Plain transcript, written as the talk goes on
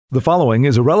The following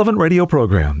is a Relevant Radio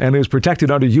program and is protected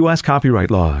under U.S.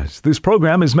 copyright laws. This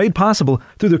program is made possible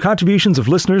through the contributions of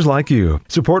listeners like you.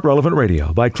 Support Relevant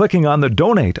Radio by clicking on the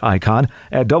donate icon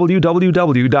at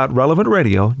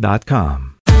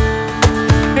www.relevantradio.com.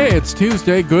 Hey, it's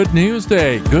Tuesday, Good News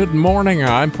Day. Good morning,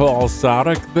 I'm Paul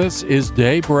Sadek. This is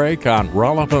Daybreak on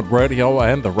Relevant Radio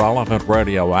and the Relevant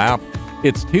Radio app.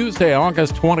 It's Tuesday,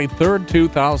 August 23rd,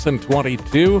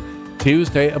 2022.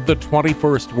 Tuesday of the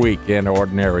 21st week in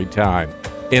Ordinary Time.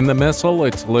 In the Missal,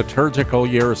 it's Liturgical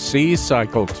Year C,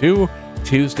 Cycle 2.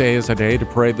 Tuesday is a day to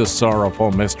pray the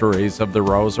sorrowful mysteries of the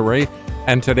Rosary,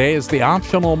 and today is the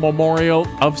optional memorial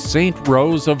of Saint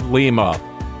Rose of Lima.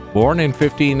 Born in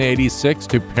 1586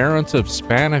 to parents of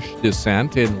Spanish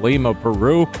descent in Lima,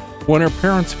 Peru, when her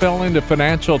parents fell into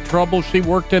financial trouble, she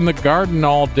worked in the garden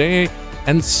all day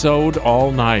and sewed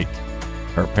all night.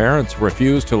 Her parents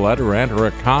refused to let her enter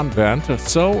a convent,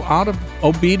 so out of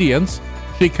obedience,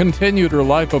 she continued her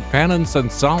life of penance and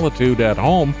solitude at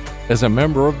home as a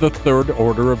member of the Third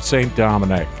Order of St.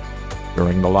 Dominic.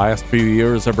 During the last few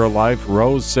years of her life,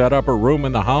 Rose set up a room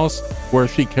in the house where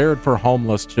she cared for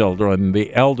homeless children,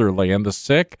 the elderly, and the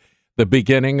sick, the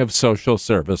beginning of social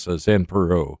services in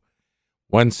Peru.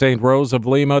 When St. Rose of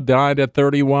Lima died at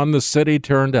 31, the city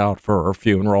turned out for her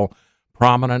funeral.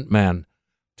 Prominent men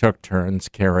took turns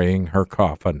carrying her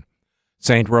coffin.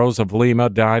 St. Rose of Lima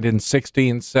died in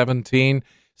 1617.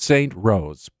 St.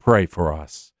 Rose, pray for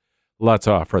us. Let's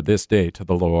offer this day to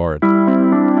the Lord.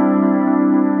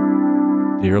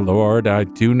 Dear Lord, I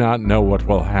do not know what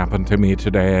will happen to me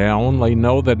today. I only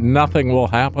know that nothing will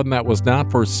happen that was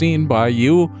not foreseen by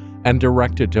you and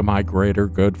directed to my greater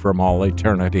good from all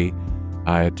eternity.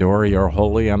 I adore your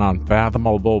holy and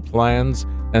unfathomable plans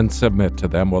and submit to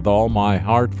them with all my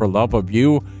heart for love of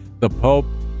you, the Pope,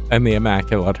 and the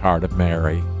Immaculate Heart of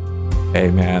Mary.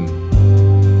 Amen.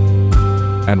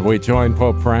 And we join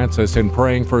Pope Francis in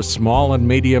praying for small and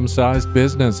medium-sized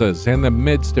businesses. In the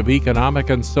midst of economic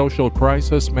and social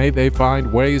crisis, may they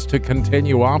find ways to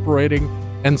continue operating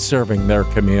and serving their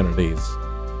communities.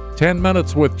 10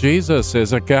 Minutes with Jesus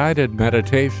is a guided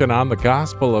meditation on the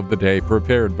gospel of the day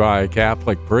prepared by a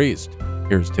Catholic priest.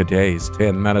 Here's today's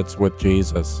 10 Minutes with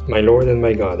Jesus. My Lord and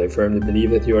my God, I firmly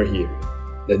believe that you are here,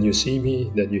 that you see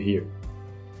me, that you hear me.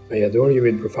 I adore you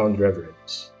with profound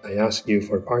reverence. I ask you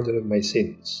for pardon of my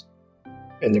sins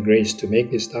and the grace to make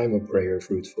this time of prayer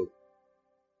fruitful.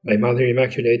 My Mother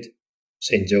Immaculate,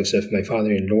 Saint Joseph, my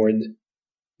Father and Lord,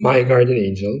 my guardian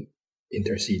angel,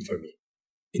 intercede for me.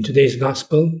 In today's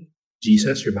Gospel,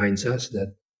 Jesus reminds us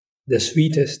that the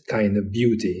sweetest kind of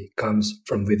beauty comes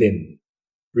from within.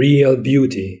 Real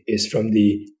beauty is from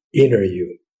the inner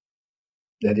you.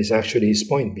 That is actually his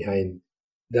point behind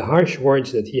the harsh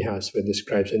words that he has for the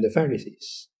scribes and the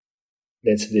Pharisees.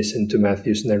 Let's listen to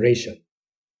Matthew's narration.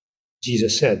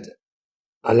 Jesus said,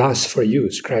 "Alas for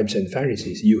you, scribes and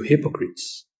Pharisees, you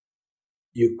hypocrites!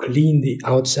 You clean the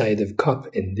outside of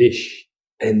cup and dish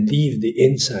and leave the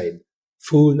inside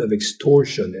full of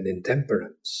extortion and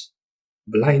intemperance.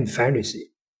 Blind Pharisee,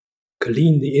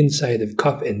 clean the inside of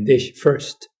cup and dish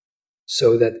first,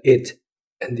 so that it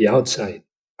and the outside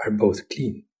are both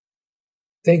clean."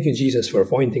 Thank you, Jesus, for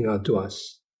pointing out to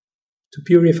us to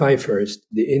purify first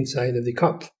the inside of the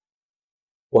cup,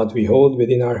 what we hold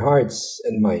within our hearts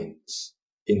and minds,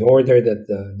 in order that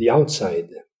the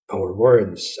outside, our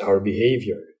words, our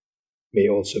behavior, may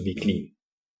also be clean.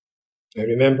 I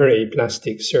remember a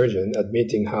plastic surgeon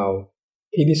admitting how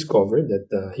he discovered that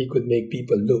he could make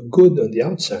people look good on the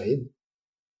outside,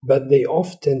 but they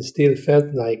often still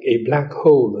felt like a black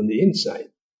hole on the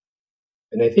inside.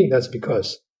 And I think that's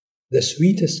because the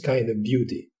sweetest kind of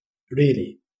beauty,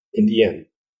 really, in the end,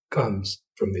 comes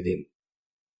from within.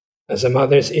 As a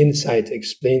mother's insight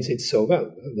explains it so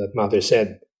well, that mother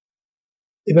said,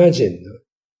 imagine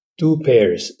two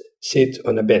pears sit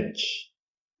on a bench.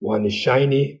 One is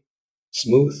shiny,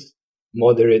 smooth,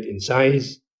 moderate in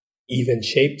size,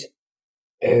 even-shaped,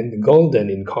 and golden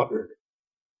in color.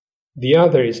 The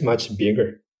other is much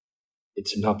bigger.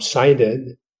 It's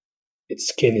lopsided, its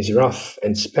skin is rough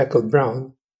and speckled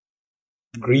brown,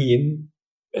 green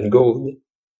and gold.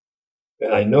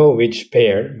 Well, I know which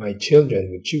pear my children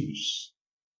would choose.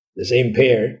 The same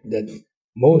pear that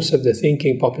most of the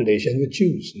thinking population would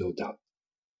choose, no doubt.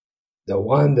 The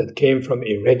one that came from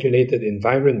a regulated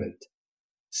environment,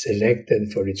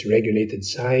 selected for its regulated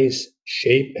size,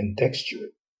 shape, and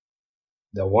texture.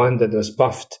 The one that was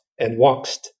buffed and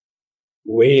waxed,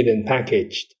 weighed and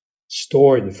packaged,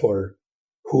 stored for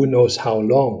who knows how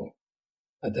long,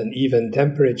 at an even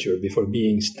temperature before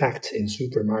being stacked in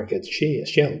supermarket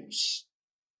shelves.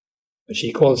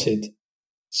 She calls it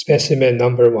specimen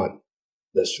number 1,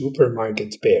 the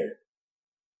supermarket pear.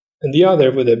 And the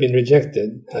other would have been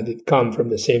rejected had it come from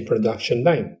the same production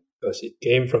line, because it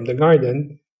came from the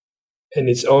garden, and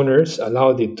its owners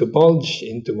allowed it to bulge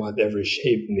into whatever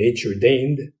shape nature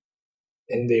deigned,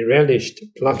 and they relished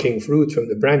plucking fruit from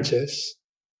the branches,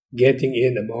 getting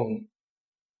in among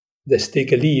the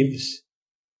sticky leaves,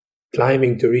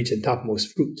 climbing to reach the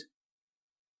topmost fruit.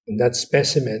 And that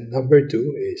specimen, number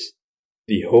 2, is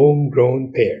the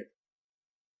homegrown pear.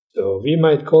 So we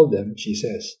might call them, she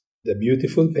says, the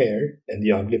beautiful pear and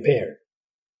the ugly pear.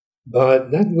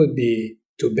 But that would be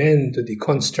to bend to the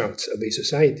constructs of a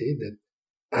society that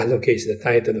allocates the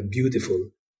title of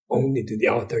beautiful only to the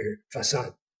outer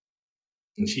facade.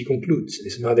 And she concludes,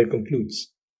 this mother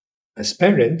concludes, as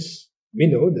parents, we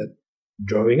know that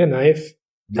drawing a knife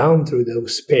down through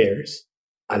those pears,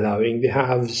 allowing the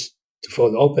halves to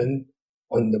fall open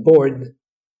on the board,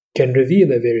 can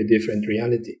reveal a very different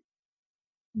reality.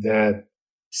 That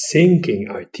sinking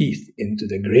our teeth into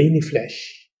the grainy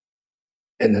flesh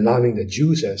and allowing the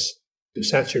juices to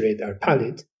saturate our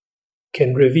palate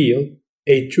can reveal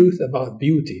a truth about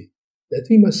beauty that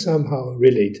we must somehow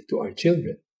relate to our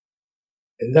children.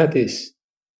 And that is,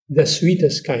 the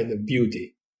sweetest kind of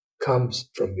beauty comes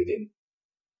from within.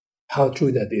 How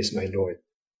true that is, my Lord.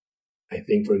 I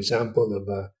think, for example,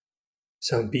 of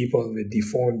some people with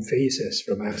deformed faces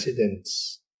from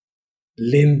accidents,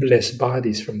 limbless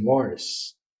bodies from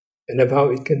wars, and of how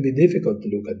it can be difficult to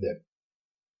look at them.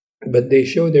 But they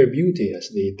show their beauty as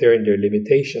they turn their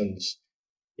limitations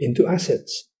into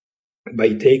assets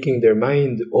by taking their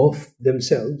mind off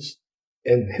themselves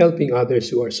and helping others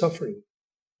who are suffering.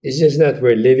 It's just that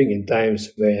we're living in times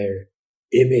where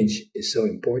image is so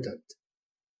important.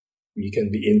 We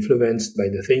can be influenced by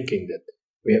the thinking that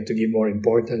we have to give more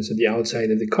importance to the outside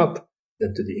of the cup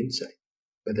than to the inside.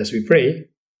 But as we pray,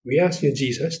 we ask you,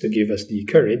 Jesus, to give us the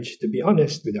courage to be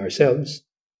honest with ourselves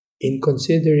in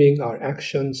considering our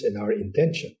actions and our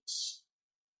intentions.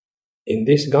 In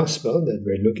this gospel that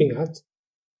we're looking at,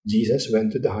 Jesus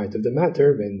went to the heart of the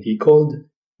matter when he called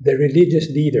the religious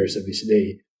leaders of his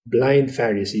day blind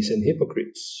Pharisees and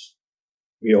hypocrites.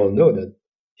 We all know that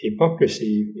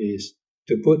hypocrisy is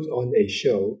to put on a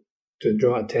show to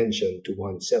draw attention to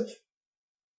oneself.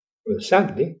 Well,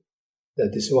 sadly,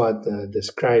 that is what the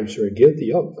scribes were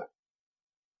guilty of.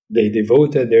 They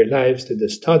devoted their lives to the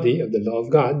study of the law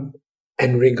of God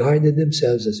and regarded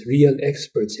themselves as real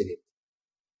experts in it.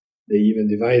 They even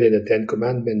divided the 10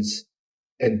 Commandments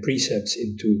and precepts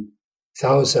into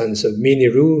thousands of mini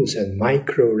rules and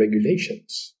micro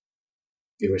regulations.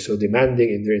 They were so demanding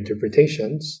in their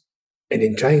interpretations and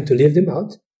in trying to live them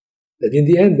out that in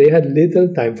the end they had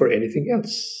little time for anything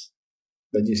else.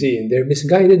 But you see, in their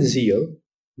misguided zeal,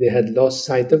 they had lost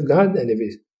sight of God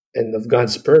and of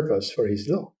God's purpose for his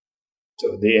law.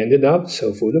 So they ended up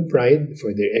so full of pride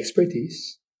for their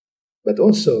expertise, but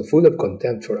also full of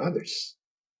contempt for others,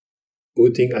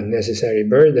 putting unnecessary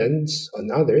burdens on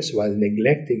others while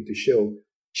neglecting to show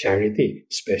charity,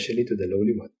 especially to the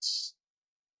lowly ones.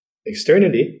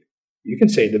 Externally, you can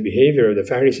say the behavior of the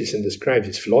Pharisees and the scribes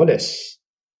is flawless,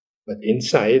 but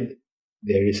inside,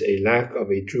 there is a lack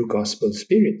of a true gospel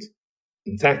spirit.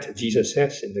 In fact, Jesus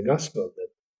says in the gospel that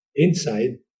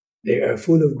inside, they are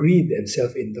full of greed and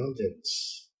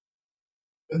self-indulgence.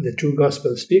 And the true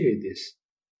gospel spirit is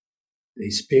the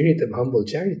spirit of humble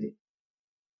charity.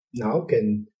 Now,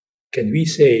 can we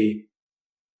say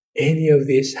any of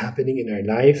this happening in our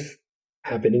life,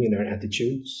 happening in our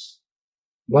attitudes?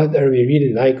 What are we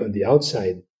really like on the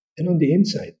outside and on the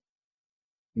inside?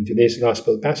 In today's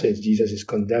gospel passage, Jesus is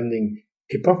condemning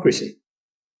hypocrisy,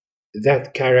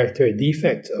 that character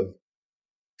defect of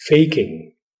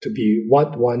faking to be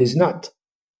what one is not.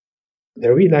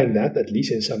 Are we like that, at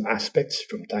least in some aspects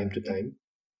from time to time?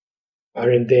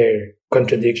 Aren't there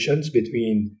contradictions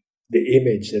between the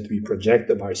image that we project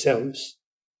of ourselves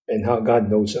and how God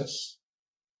knows us?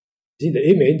 See, the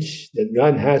image that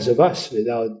God has of us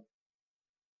without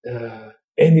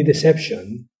any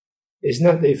deception is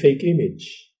not a fake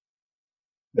image.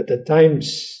 But at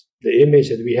times, the image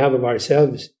that we have of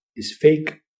ourselves is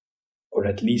fake or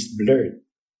at least blurred.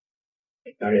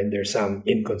 Aren't there some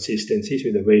inconsistencies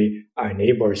with the way our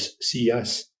neighbors see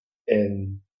us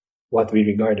and what we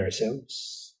regard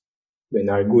ourselves? When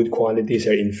our good qualities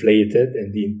are inflated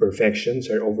and the imperfections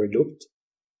are overlooked.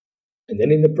 And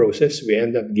then in the process, we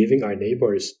end up giving our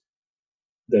neighbors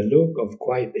the look of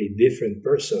quite a different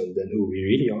person than who we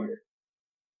really are.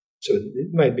 So it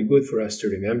might be good for us to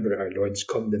remember our Lord's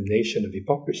condemnation of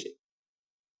hypocrisy.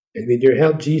 And with your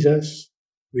help, Jesus,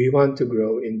 we want to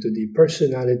grow into the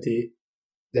personality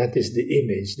that is the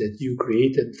image that you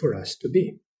created for us to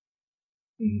be.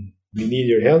 We need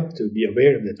your help to be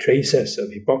aware of the traces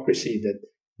of hypocrisy that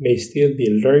may still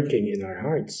be lurking in our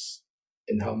hearts,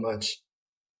 and how much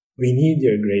we need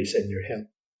your grace and your help.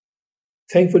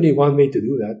 Thankfully, one way to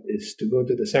do that is to go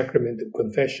to the sacrament of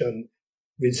confession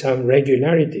with some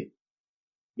regularity.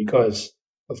 Because,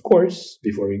 of course,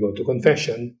 before we go to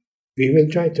confession, we will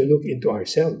try to look into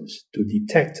ourselves to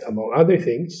detect, among other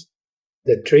things,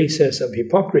 the traces of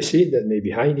hypocrisy that may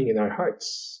be hiding in our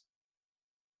hearts,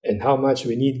 and how much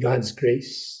we need God's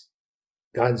grace,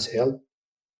 God's help,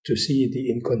 to see the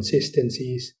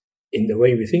inconsistencies in the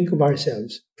way we think of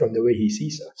ourselves from the way He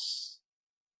sees us.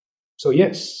 So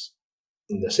yes,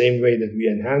 in the same way that we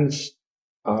enhance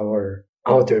our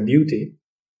outer beauty,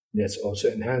 let's also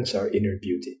enhance our inner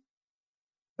beauty.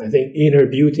 I think inner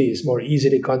beauty is more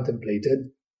easily contemplated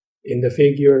in the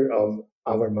figure of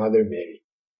our Mother Mary.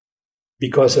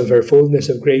 Because of her fullness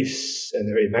of grace and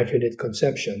her immaculate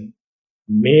conception,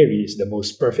 Mary is the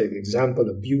most perfect example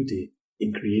of beauty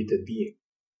in created being,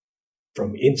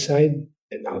 from inside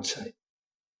and outside.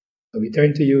 So we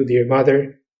turn to you, dear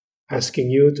Mother, asking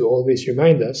you to always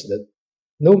remind us that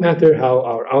no matter how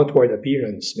our outward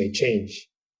appearance may change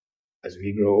as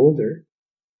we grow older,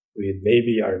 with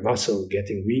maybe our muscle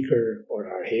getting weaker or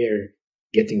our hair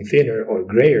getting thinner or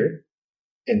grayer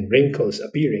and wrinkles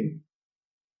appearing,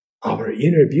 our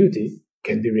inner beauty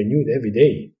can be renewed every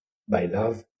day by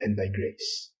love and by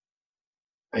grace.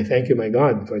 I thank you, my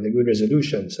God, for the good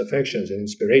resolutions, affections, and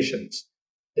inspirations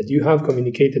that you have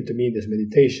communicated to me in this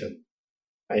meditation.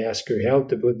 I ask your help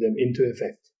to put them into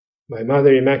effect. My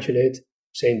Mother Immaculate,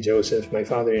 Saint Joseph, my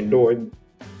Father and Lord,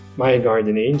 my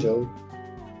guardian angel,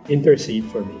 intercede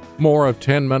for me. More of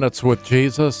 10 Minutes with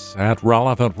Jesus at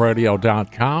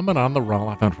relevantradio.com and on the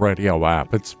Relevant Radio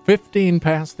app. It's 15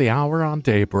 past the hour on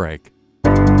Daybreak.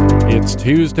 It's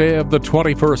Tuesday of the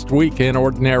 21st week in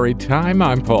Ordinary Time.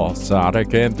 I'm Paul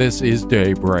Sadek, and this is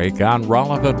Daybreak on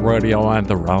Relevant Radio and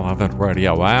the Relevant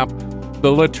Radio app.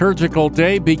 The liturgical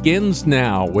day begins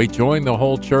now. We join the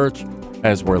whole church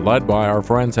as we're led by our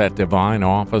friends at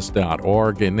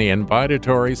divineoffice.org in the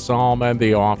invitatory psalm and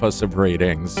the office of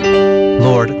readings.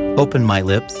 Lord, open my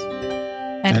lips,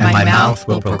 and my mouth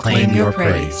will proclaim your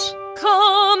praise.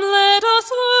 Come, let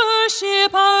us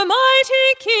worship our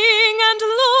mighty King and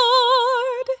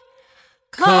Lord.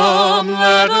 Come,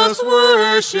 let us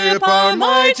worship our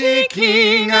mighty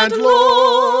King and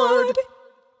Lord.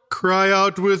 Cry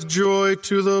out with joy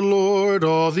to the Lord,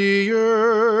 all the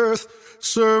earth.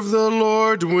 Serve the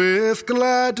Lord with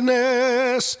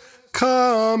gladness.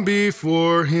 Come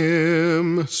before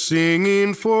Him,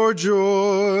 singing for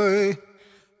joy.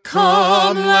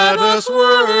 Come, let us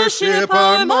worship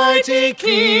our mighty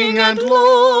King and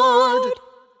Lord.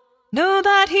 Know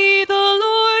that He, the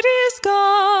Lord, is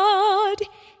God.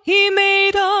 He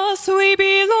made us, we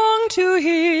belong to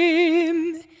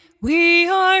Him. We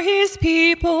are His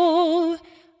people,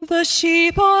 the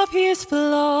sheep of His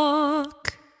flock.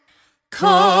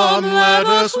 Come, let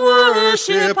us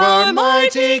worship our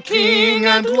mighty King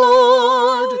and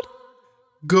Lord.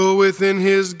 Go within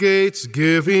His gates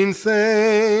giving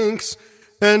thanks.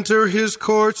 Enter His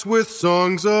courts with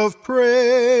songs of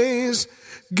praise.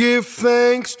 Give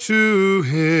thanks to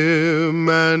Him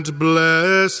and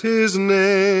bless His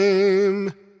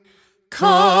name.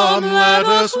 Come, let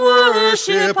us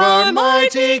worship our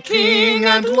mighty King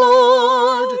and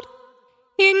Lord.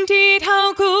 Indeed,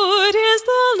 how good is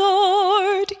the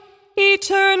Lord,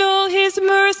 eternal His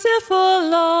merciful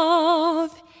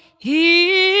love.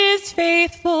 He is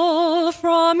faithful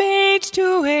from age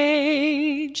to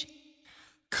age.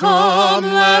 Come,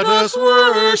 let us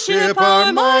worship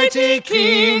our mighty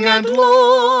King and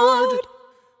Lord.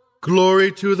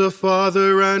 Glory to the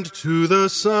Father and to the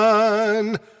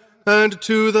Son and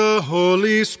to the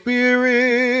Holy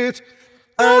Spirit,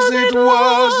 as it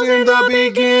was in the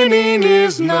beginning,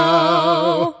 is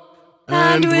now,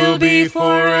 and will be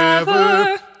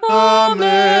forever.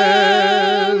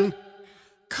 Amen.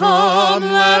 Come,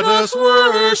 let us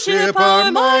worship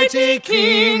our mighty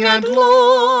King and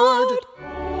Lord.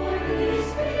 Holy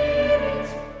Spirit,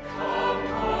 come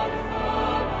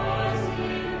confirm us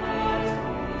in that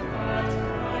truth that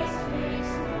Christ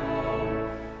makes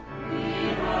known. We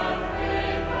have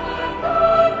faith and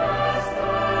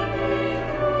understanding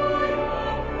through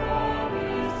your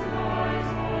promised light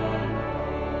alone.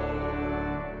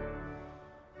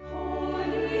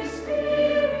 Holy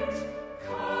Spirit,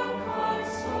 come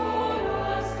console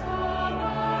us, come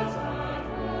as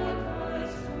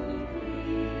advocates to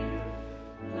be.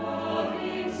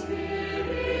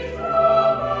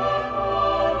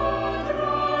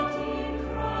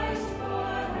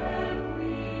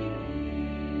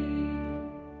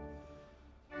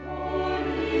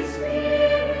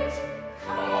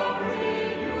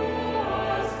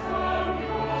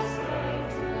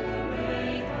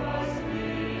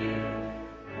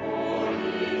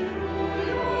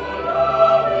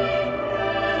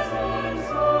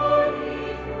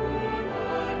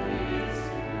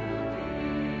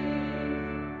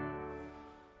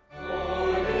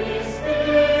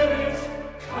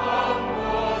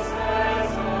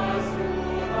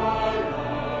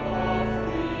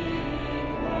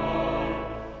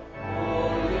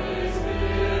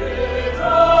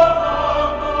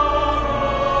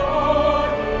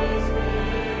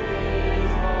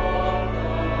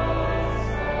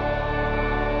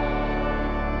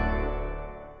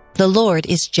 The Lord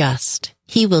is just.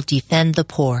 He will defend the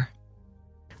poor.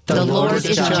 The Lord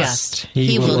is just.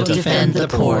 He will defend the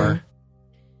poor.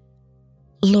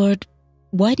 Lord,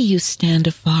 why do you stand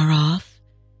afar off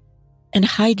and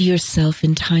hide yourself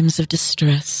in times of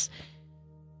distress?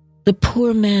 The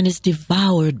poor man is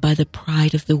devoured by the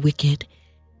pride of the wicked.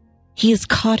 He is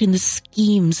caught in the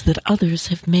schemes that others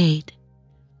have made.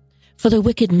 For the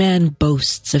wicked man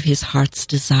boasts of his heart's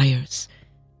desires.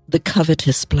 The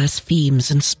covetous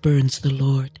blasphemes and spurns the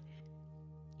Lord.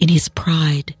 In his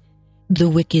pride, the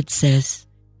wicked says,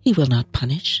 "He will not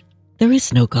punish. There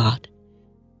is no God."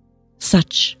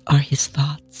 Such are his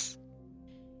thoughts.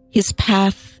 His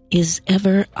path is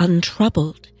ever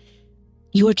untroubled.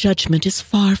 Your judgment is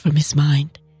far from his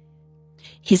mind.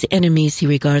 His enemies he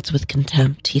regards with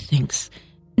contempt. He thinks,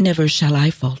 "Never shall I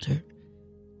falter.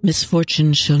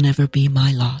 Misfortune shall never be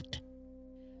my lot."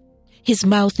 His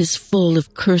mouth is full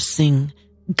of cursing,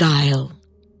 guile,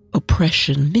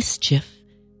 oppression, mischief,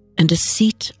 and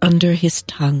deceit under his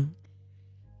tongue.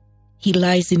 He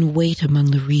lies in wait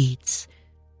among the reeds.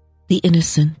 The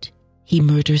innocent he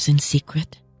murders in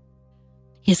secret.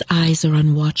 His eyes are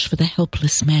on watch for the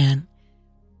helpless man.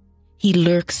 He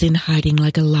lurks in hiding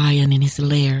like a lion in his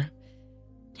lair.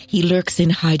 He lurks in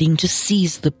hiding to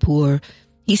seize the poor.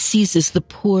 He seizes the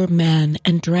poor man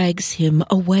and drags him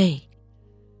away.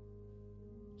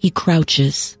 He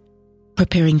crouches,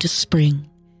 preparing to spring,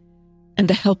 and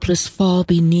the helpless fall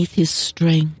beneath his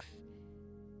strength.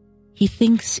 He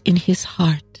thinks in his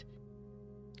heart,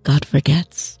 God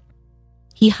forgets.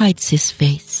 He hides his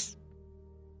face.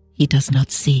 He does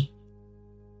not see.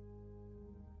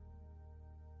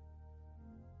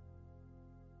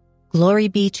 Glory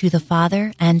be to the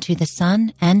Father, and to the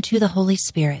Son, and to the Holy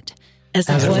Spirit. As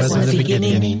it was in the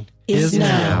beginning, is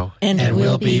now, and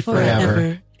will be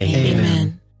forever.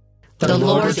 Amen. The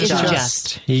Lord is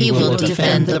just. He will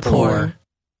defend the poor.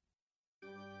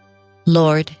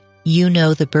 Lord, you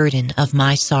know the burden of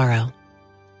my sorrow.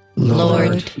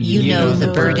 Lord, you know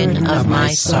the burden of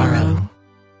my sorrow.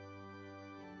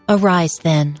 Arise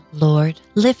then, Lord,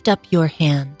 lift up your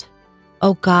hand.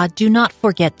 O God, do not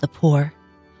forget the poor.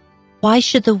 Why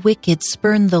should the wicked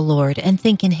spurn the Lord and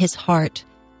think in his heart,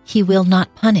 he will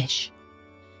not punish?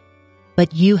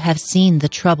 But you have seen the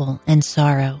trouble and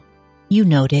sorrow. You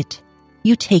note it.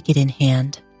 You take it in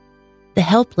hand. The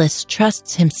helpless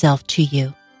trusts himself to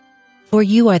you, for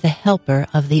you are the helper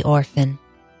of the orphan.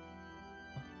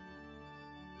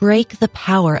 Break the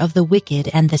power of the wicked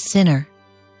and the sinner.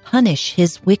 Punish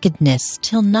his wickedness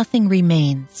till nothing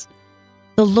remains.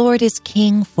 The Lord is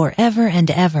king forever and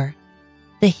ever.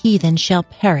 The heathen shall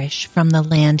perish from the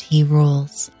land he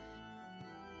rules.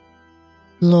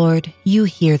 Lord, you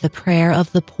hear the prayer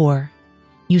of the poor.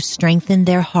 You strengthen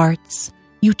their hearts.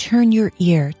 You turn your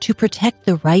ear to protect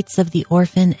the rights of the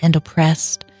orphan and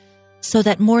oppressed, so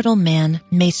that mortal man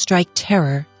may strike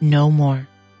terror no more.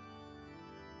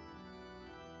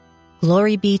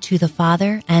 Glory be to the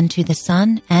Father, and to the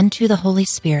Son, and to the Holy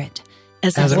Spirit.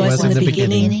 As it was in the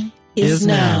beginning, is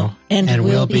now, and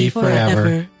will be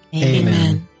forever.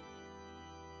 Amen.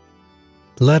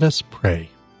 Let us pray.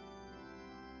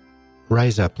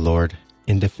 Rise up, Lord,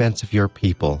 in defense of your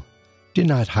people. Do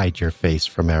not hide your face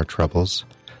from our troubles.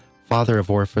 Father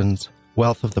of orphans,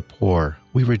 wealth of the poor,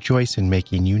 we rejoice in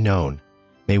making you known.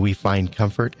 May we find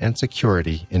comfort and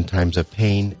security in times of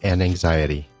pain and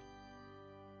anxiety.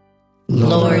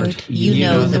 Lord, you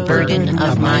know the burden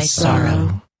of my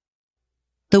sorrow.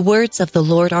 The words of the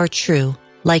Lord are true,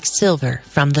 like silver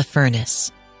from the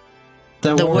furnace.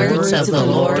 The words of the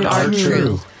Lord are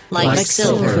true, like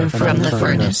silver from the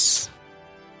furnace.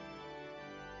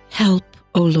 Help,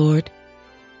 O Lord,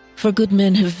 for good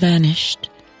men have vanished.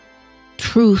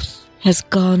 Truth has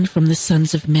gone from the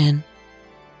sons of men.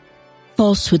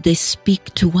 Falsehood they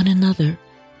speak to one another,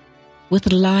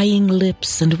 with lying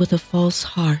lips and with a false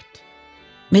heart.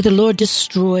 May the Lord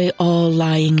destroy all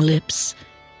lying lips,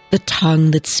 the tongue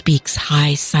that speaks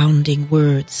high-sounding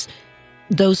words,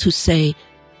 those who say,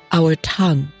 our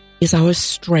tongue is our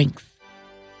strength.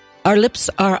 Our lips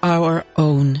are our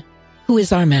own. Who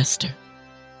is our master?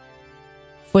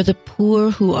 For the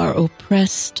poor who are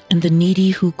oppressed and the needy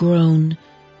who groan,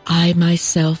 I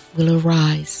myself will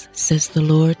arise, says the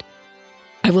Lord.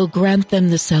 I will grant them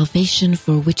the salvation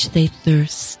for which they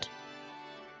thirst.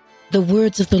 The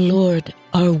words of the Lord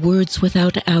are words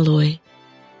without alloy,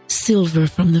 silver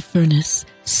from the furnace,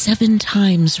 7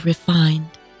 times refined.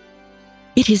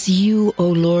 It is you, O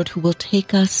Lord, who will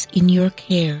take us in your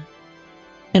care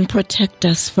and protect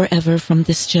us forever from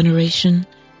this generation.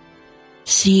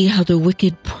 See how the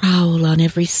wicked prowl on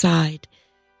every side,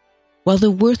 while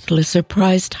the worthless are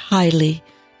prized highly,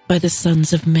 by the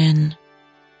sons of men.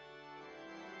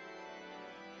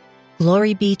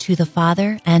 Glory be to the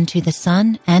Father, and to the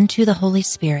Son, and to the Holy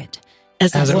Spirit.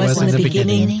 As it was in the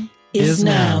beginning, is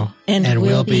now, and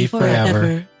will be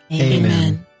forever.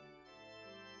 Amen.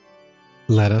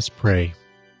 Let us pray.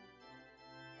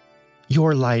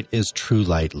 Your light is true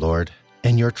light, Lord,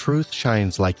 and your truth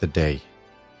shines like the day.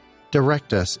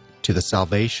 Direct us to the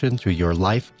salvation through your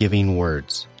life-giving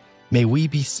words. May we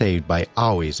be saved by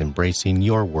always embracing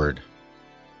your word.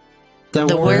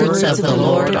 The words of the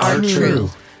Lord are true,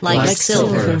 like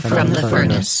silver from the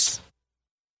furnace.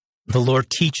 The Lord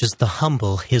teaches the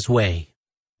humble his way.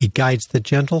 He guides the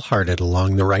gentle-hearted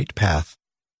along the right path.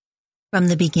 From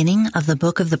the beginning of the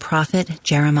book of the prophet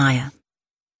Jeremiah.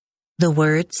 The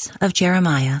words of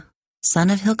Jeremiah, son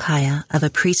of Hilkiah, of a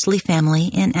priestly family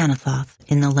in Anathoth,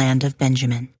 in the land of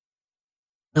Benjamin.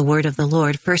 The word of the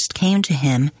Lord first came to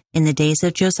him in the days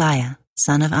of Josiah,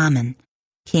 son of Ammon,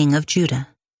 king of Judah,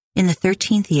 in the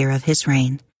 13th year of his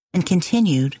reign, and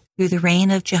continued through the reign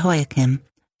of Jehoiakim,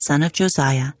 son of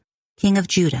Josiah, king of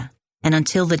Judah, and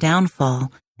until the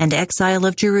downfall and exile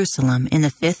of Jerusalem in the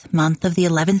 5th month of the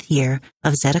 11th year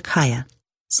of Zedekiah,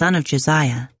 son of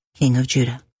Josiah, king of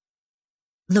Judah.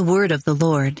 The word of the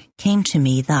Lord came to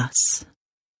me thus.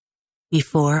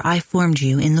 Before I formed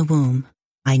you in the womb,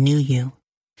 I knew you.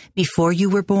 Before you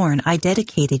were born, I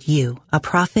dedicated you, a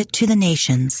prophet to the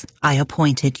nations, I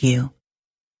appointed you.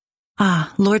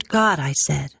 Ah, Lord God, I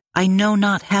said, I know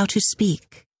not how to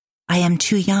speak. I am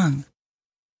too young.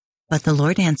 But the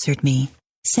Lord answered me,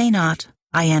 say not,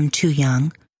 I am too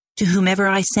young. To whomever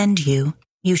I send you,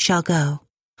 you shall go.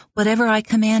 Whatever I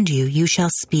command you, you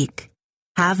shall speak.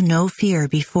 Have no fear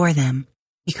before them,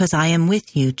 because I am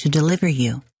with you to deliver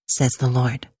you, says the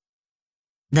Lord.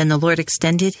 Then the Lord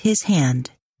extended his hand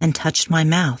and touched my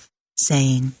mouth,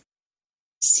 saying,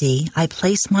 see, I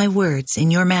place my words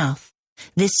in your mouth.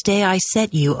 This day I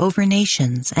set you over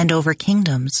nations and over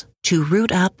kingdoms, to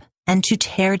root up and to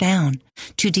tear down,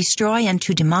 to destroy and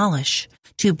to demolish,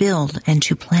 to build and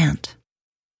to plant.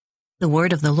 The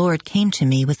word of the Lord came to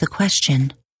me with the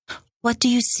question, what do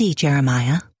you see,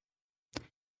 Jeremiah?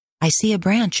 I see a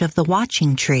branch of the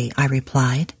watching tree, I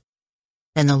replied.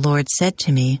 Then the Lord said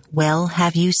to me, well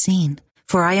have you seen,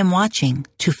 for I am watching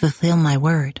to fulfill my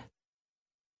word.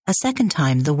 A second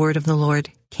time the word of the Lord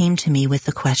came to me with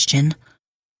the question,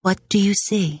 what do you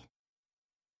see?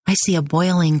 I see a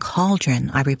boiling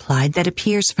cauldron, I replied, that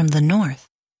appears from the north.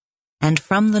 And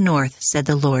from the north, said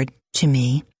the Lord to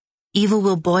me, evil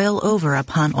will boil over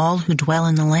upon all who dwell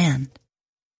in the land.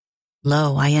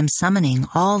 Lo, I am summoning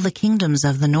all the kingdoms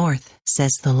of the north,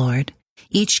 says the Lord.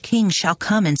 Each king shall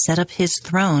come and set up his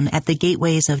throne at the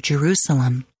gateways of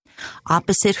Jerusalem,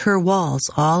 opposite her walls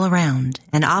all around,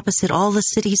 and opposite all the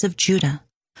cities of Judah.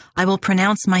 I will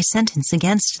pronounce my sentence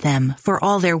against them for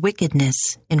all their wickedness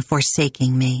in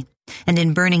forsaking me, and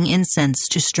in burning incense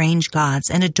to strange gods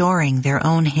and adoring their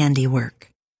own handiwork.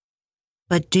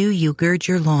 But do you gird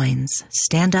your loins,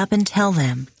 stand up and tell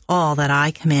them all that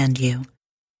I command you.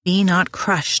 Be not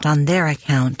crushed on their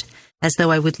account, as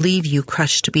though I would leave you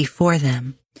crushed before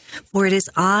them. For it is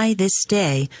I this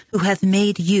day who have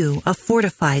made you a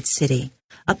fortified city,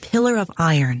 a pillar of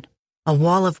iron, a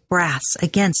wall of brass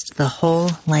against the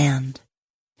whole land,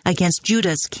 against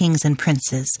Judah's kings and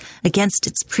princes, against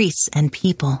its priests and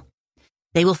people.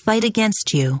 They will fight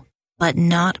against you, but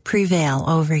not prevail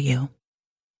over you.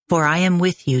 For I am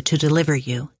with you to deliver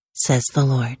you, says the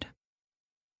Lord.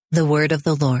 The word of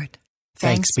the Lord.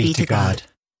 Thanks be to God.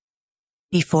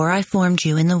 Before I formed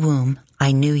you in the womb,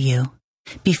 I knew you.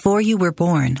 Before you were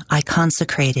born, I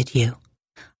consecrated you.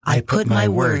 I put my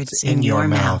words in your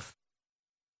mouth.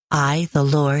 I, the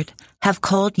Lord, have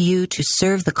called you to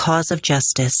serve the cause of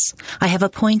justice. I have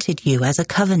appointed you as a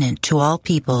covenant to all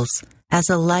peoples, as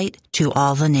a light to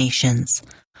all the nations.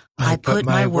 I put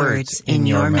my words in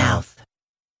your mouth.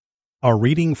 A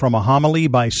reading from a homily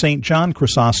by St. John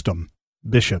Chrysostom,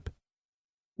 Bishop.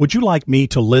 Would you like me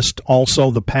to list also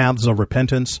the paths of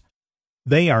repentance?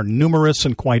 They are numerous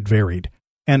and quite varied,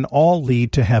 and all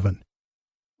lead to heaven.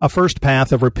 A first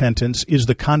path of repentance is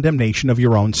the condemnation of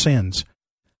your own sins.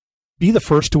 Be the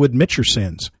first to admit your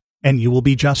sins, and you will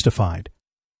be justified.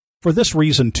 For this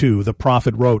reason, too, the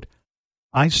prophet wrote,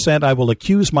 I said I will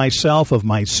accuse myself of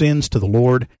my sins to the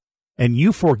Lord, and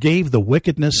you forgave the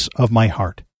wickedness of my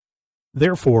heart.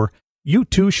 Therefore, you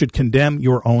too should condemn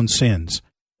your own sins.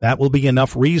 That will be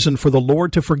enough reason for the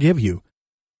Lord to forgive you.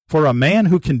 For a man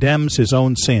who condemns his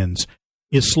own sins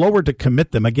is slower to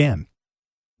commit them again.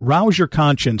 Rouse your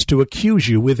conscience to accuse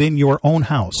you within your own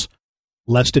house,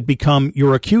 lest it become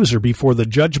your accuser before the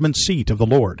judgment seat of the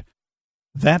Lord.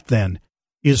 That, then,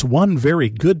 is one very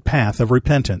good path of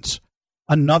repentance.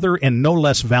 Another and no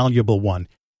less valuable one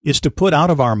is to put out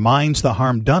of our minds the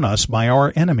harm done us by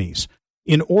our enemies,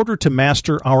 in order to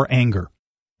master our anger,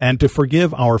 and to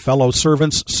forgive our fellow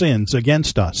servants' sins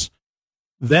against us.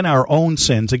 Then our own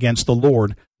sins against the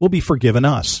Lord will be forgiven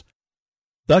us.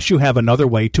 Thus you have another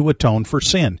way to atone for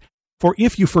sin, for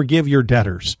if you forgive your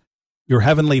debtors, your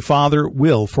heavenly Father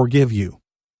will forgive you.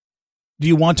 Do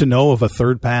you want to know of a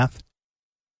third path?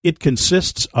 It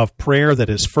consists of prayer that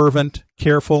is fervent,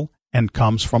 careful, and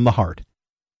comes from the heart.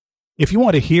 If you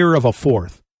want to hear of a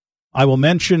fourth, I will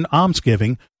mention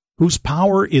almsgiving, whose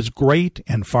power is great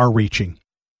and far-reaching.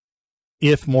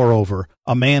 If, moreover,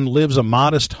 a man lives a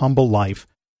modest, humble life,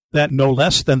 that no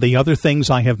less than the other things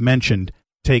I have mentioned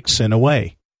takes sin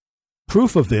away.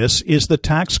 Proof of this is the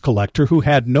tax collector who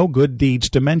had no good deeds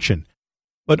to mention,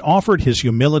 but offered his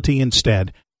humility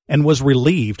instead, and was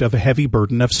relieved of a heavy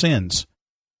burden of sins.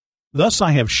 Thus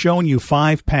I have shown you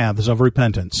 5 paths of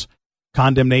repentance: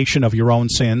 condemnation of your own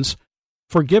sins,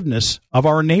 forgiveness of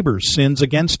our neighbor's sins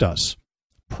against us,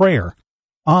 prayer,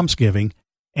 almsgiving,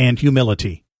 and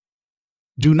humility.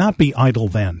 Do not be idle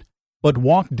then, but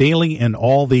walk daily in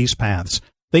all these paths.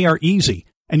 They are easy,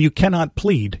 and you cannot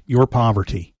plead your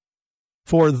poverty.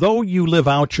 For though you live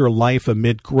out your life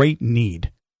amid great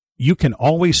need, you can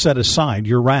always set aside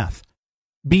your wrath.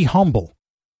 Be humble,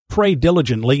 pray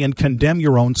diligently, and condemn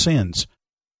your own sins.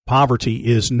 Poverty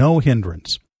is no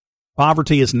hindrance.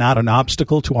 Poverty is not an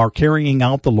obstacle to our carrying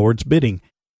out the Lord's bidding,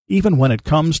 even when it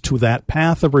comes to that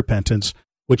path of repentance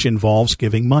which involves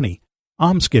giving money.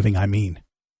 Almsgiving, I mean.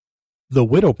 The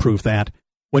widow proved that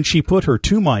when she put her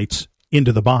 2 mites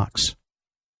into the box.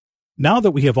 Now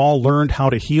that we have all learned how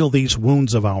to heal these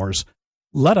wounds of ours,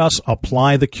 let us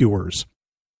apply the cures.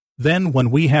 Then,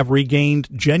 when we have regained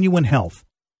genuine health,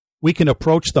 we can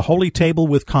approach the holy table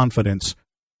with confidence,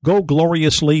 go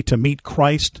gloriously to meet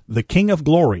Christ, the King of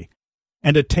glory,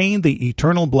 and attain the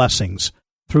eternal blessings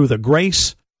through the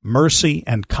grace, mercy,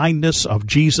 and kindness of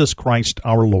Jesus Christ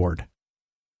our Lord.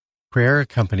 Prayer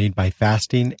accompanied by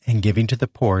fasting and giving to the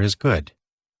poor is good.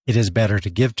 It is better to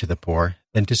give to the poor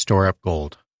than to store up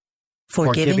gold.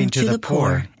 For giving to the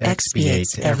poor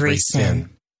expiates every sin.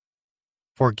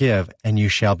 Forgive, and you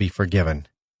shall be forgiven.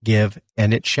 Give,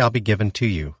 and it shall be given to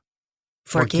you.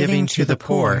 For giving to the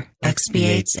poor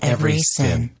expiates every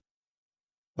sin.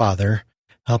 Father,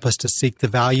 help us to seek the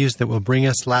values that will bring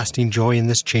us lasting joy in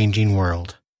this changing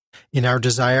world. In our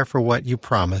desire for what you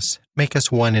promise, make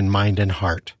us one in mind and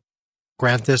heart.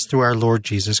 Grant this through our Lord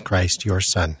Jesus Christ, your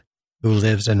Son, who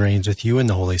lives and reigns with you in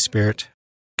the Holy Spirit,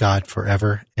 God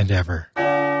forever and ever.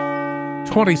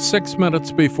 26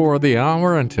 minutes before the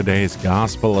hour, and today's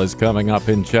gospel is coming up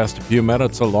in just a few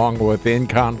minutes, along with In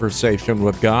Conversation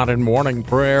with God and Morning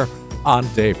Prayer on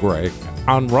Daybreak,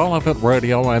 on Relevant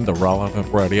Radio and the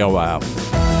Relevant Radio app.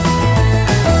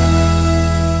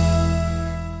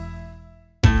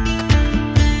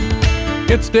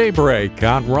 It's Daybreak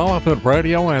on Relevant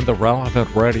Radio and the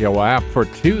Relevant Radio app for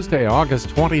Tuesday, August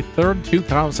 23rd,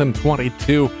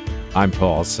 2022. I'm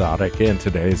Paul Sadek. In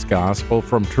today's Gospel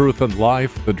from Truth and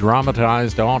Life, the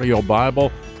dramatized audio Bible,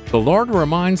 the Lord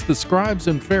reminds the scribes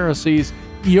and Pharisees,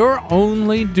 you're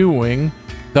only doing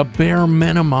the bare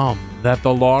minimum that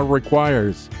the law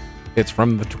requires. It's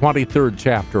from the 23rd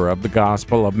chapter of the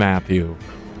Gospel of Matthew.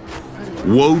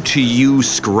 Woe to you,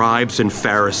 scribes and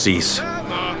Pharisees,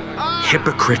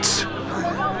 hypocrites!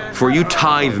 For you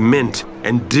tithe mint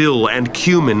and dill and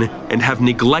cumin and have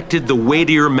neglected the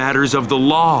weightier matters of the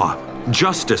law,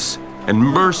 justice and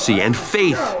mercy and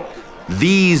faith.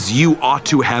 These you ought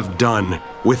to have done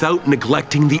without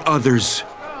neglecting the others.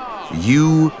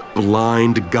 You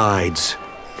blind guides,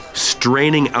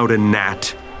 straining out a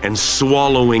gnat and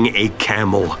swallowing a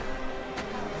camel.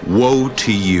 Woe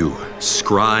to you,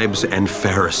 scribes and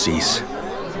Pharisees,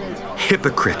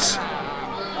 hypocrites!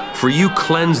 For you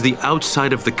cleanse the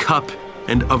outside of the cup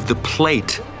and of the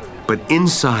plate, but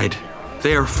inside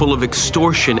they are full of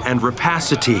extortion and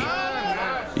rapacity.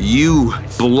 You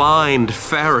blind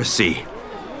Pharisee!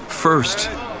 First,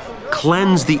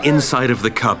 cleanse the inside of the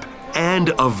cup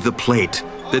and of the plate,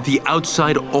 that the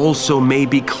outside also may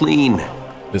be clean.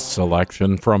 This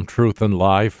selection from Truth and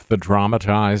Life, the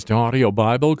dramatized audio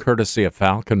Bible, courtesy of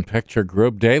Falcon Picture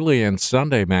Group, daily and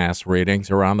Sunday Mass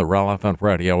readings are on the Relevant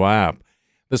Radio app.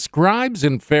 The scribes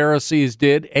and Pharisees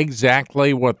did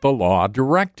exactly what the law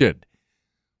directed.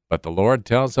 But the Lord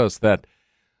tells us that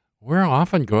we're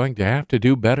often going to have to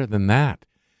do better than that.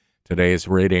 Today's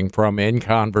reading from In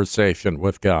Conversation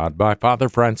with God by Father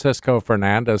Francisco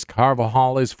Fernandez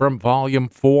Carvajal is from Volume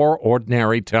 4,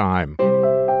 Ordinary Time.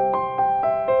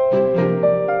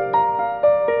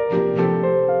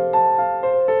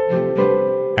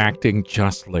 acting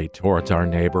justly towards our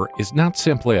neighbor is not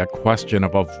simply a question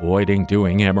of avoiding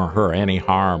doing him or her any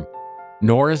harm,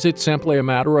 nor is it simply a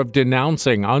matter of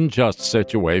denouncing unjust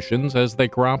situations as they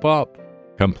crop up.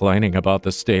 Complaining about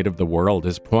the state of the world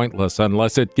is pointless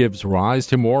unless it gives rise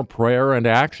to more prayer and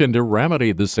action to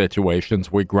remedy the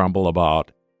situations we grumble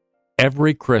about.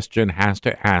 Every Christian has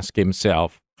to ask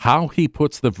himself how he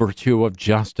puts the virtue of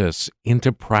justice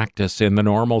into practice in the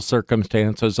normal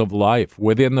circumstances of life,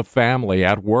 within the family,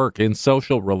 at work, in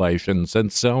social relations,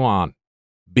 and so on.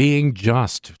 Being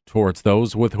just towards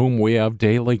those with whom we have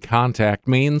daily contact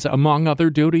means, among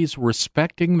other duties,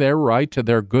 respecting their right to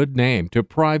their good name, to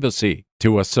privacy,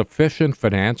 to a sufficient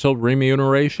financial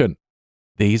remuneration.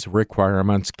 These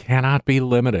requirements cannot be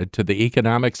limited to the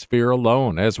economic sphere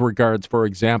alone, as regards, for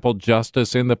example,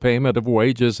 justice in the payment of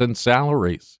wages and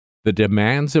salaries. The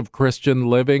demands of Christian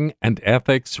living and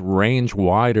ethics range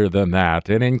wider than that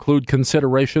and include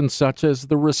considerations such as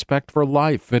the respect for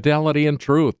life, fidelity and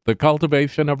truth, the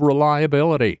cultivation of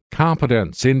reliability,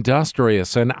 competence,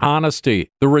 industrious and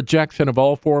honesty, the rejection of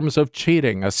all forms of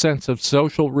cheating, a sense of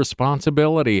social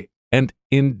responsibility, and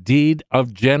indeed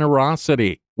of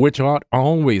generosity, which ought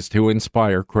always to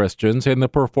inspire Christians in the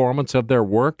performance of their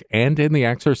work and in the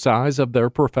exercise of their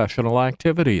professional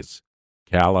activities.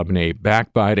 Calumny,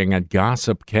 backbiting, and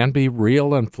gossip can be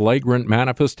real and flagrant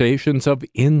manifestations of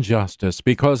injustice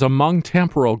because among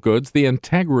temporal goods the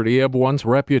integrity of one's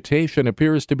reputation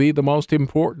appears to be the most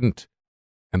important,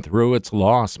 and through its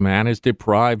loss man is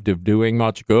deprived of doing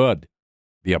much good.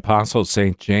 The Apostle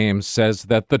St. James says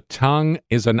that the tongue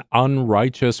is an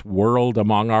unrighteous world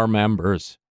among our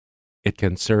members. It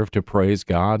can serve to praise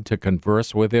God, to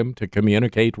converse with Him, to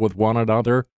communicate with one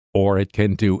another, or it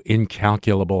can do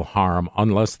incalculable harm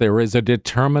unless there is a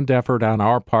determined effort on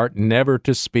our part never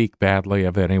to speak badly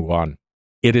of anyone.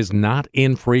 It is not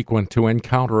infrequent to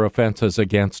encounter offenses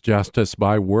against justice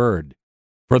by word.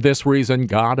 For this reason,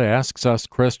 God asks us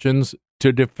Christians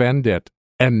to defend it,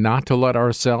 and not to let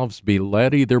ourselves be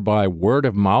led either by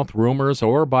word-of-mouth rumors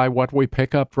or by what we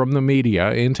pick up from the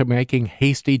media into making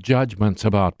hasty judgments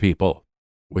about people.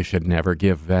 We should never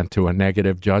give vent to a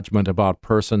negative judgment about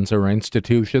persons or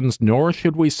institutions, nor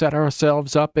should we set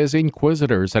ourselves up as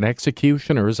inquisitors and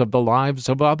executioners of the lives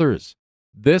of others.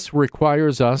 This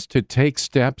requires us to take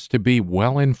steps to be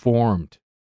well informed.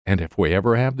 And if we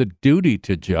ever have the duty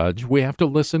to judge, we have to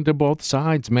listen to both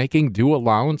sides, making due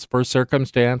allowance for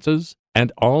circumstances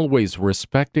and always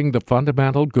respecting the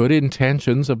fundamental good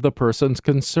intentions of the persons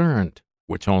concerned,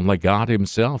 which only God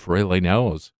Himself really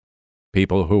knows.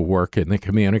 People who work in the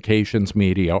communications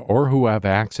media or who have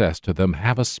access to them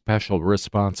have a special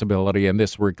responsibility in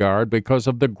this regard because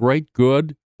of the great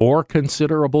good or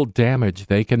considerable damage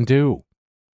they can do.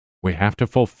 We have to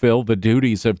fulfill the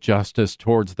duties of justice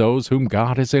towards those whom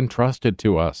God has entrusted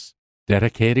to us,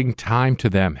 dedicating time to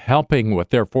them, helping with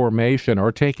their formation,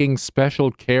 or taking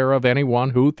special care of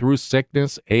anyone who, through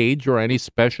sickness, age, or any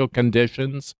special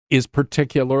conditions, is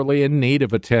particularly in need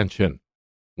of attention.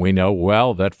 We know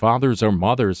well that fathers or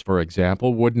mothers, for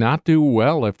example, would not do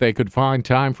well if they could find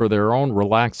time for their own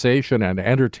relaxation and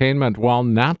entertainment while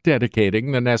not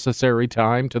dedicating the necessary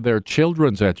time to their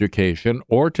children's education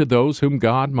or to those whom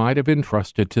God might have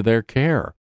entrusted to their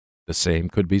care. The same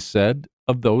could be said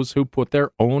of those who put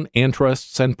their own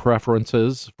interests and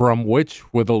preferences, from which,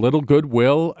 with a little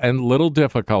goodwill and little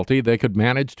difficulty, they could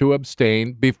manage to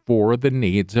abstain, before the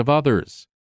needs of others.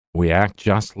 We act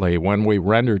justly when we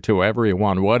render to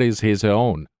everyone what is his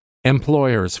own.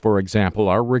 Employers, for example,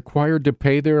 are required to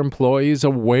pay their employees a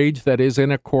wage that is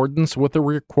in accordance with the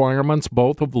requirements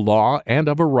both of law and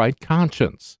of a right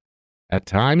conscience. At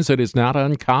times it is not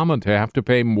uncommon to have to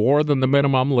pay more than the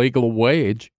minimum legal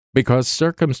wage, because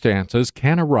circumstances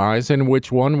can arise in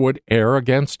which one would err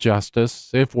against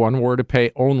justice if one were to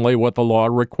pay only what the law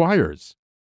requires.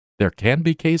 There can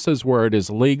be cases where it is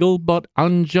legal but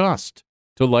unjust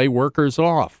to lay workers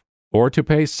off, or to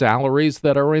pay salaries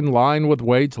that are in line with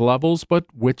wage levels but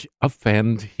which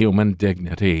offend human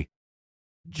dignity.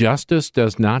 Justice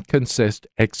does not consist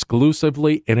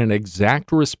exclusively in an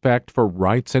exact respect for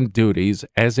rights and duties,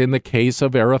 as in the case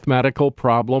of arithmetical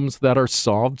problems that are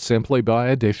solved simply by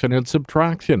addition and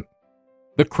subtraction.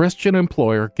 The Christian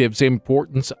employer gives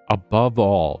importance above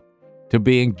all to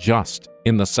being just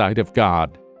in the sight of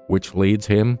God, which leads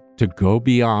him to go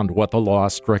beyond what the law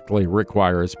strictly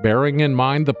requires, bearing in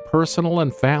mind the personal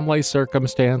and family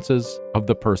circumstances of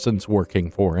the persons working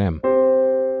for him.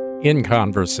 In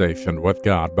Conversation with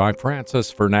God by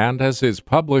Francis Fernandez is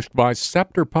published by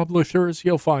Scepter Publishers.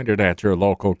 You'll find it at your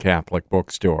local Catholic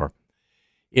bookstore.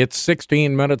 It's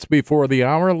 16 minutes before the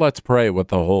hour. Let's pray with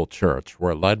the whole church.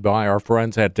 We're led by our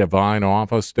friends at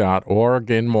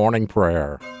divineoffice.org in morning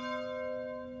prayer.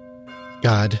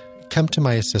 God, come to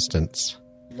my assistance.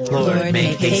 Lord,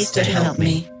 make haste to help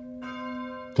me.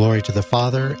 Glory to the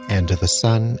Father, and to the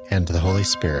Son, and to the Holy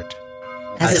Spirit.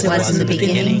 As it was in the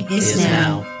beginning, is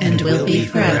now, and will be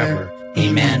forever.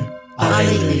 Amen.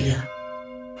 Alleluia.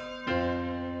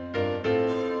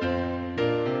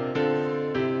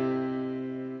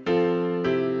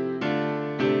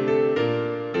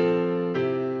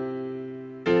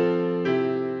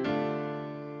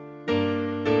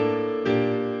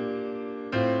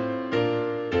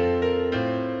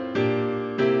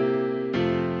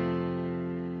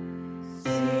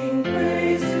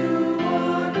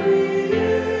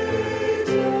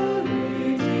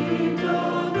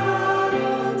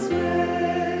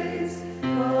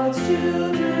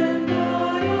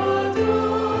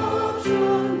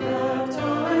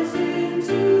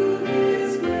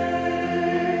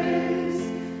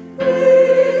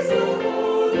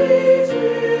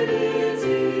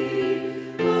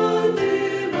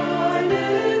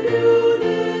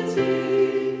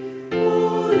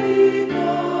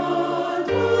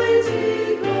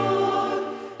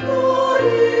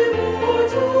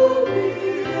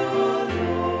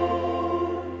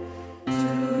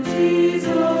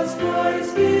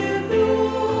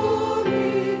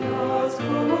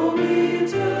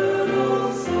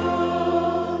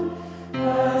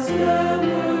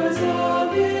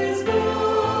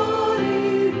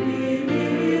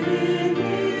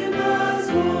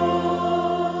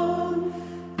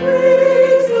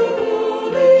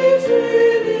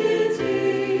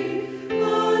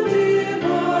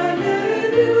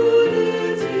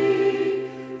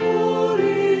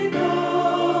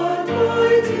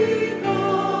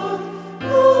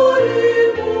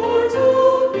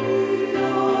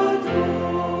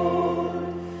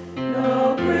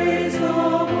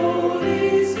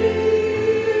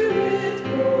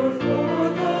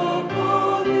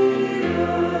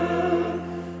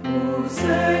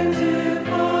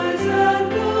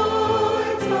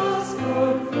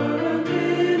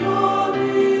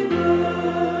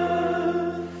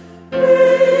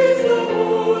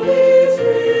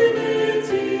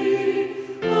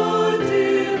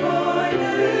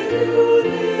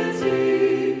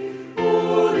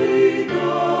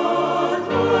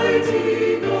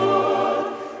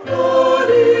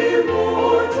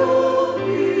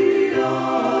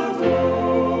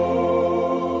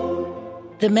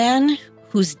 The man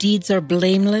whose deeds are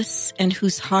blameless and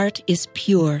whose heart is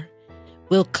pure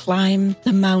will climb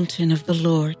the mountain of the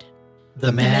Lord.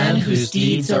 The man whose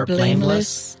deeds are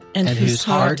blameless and whose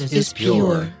heart is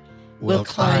pure will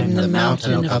climb the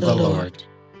mountain of the Lord.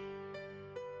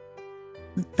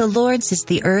 The Lord's is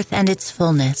the earth and its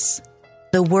fullness,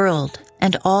 the world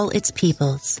and all its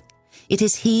peoples. It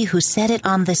is He who set it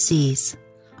on the seas.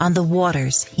 On the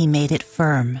waters He made it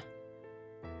firm.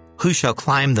 Who shall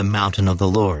climb the mountain of the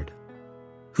Lord?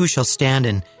 Who shall stand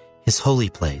in His holy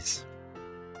place?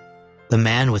 The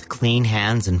man with clean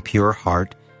hands and pure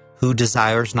heart, who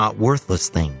desires not worthless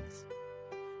things,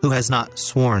 who has not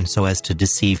sworn so as to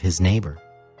deceive his neighbor.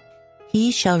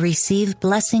 He shall receive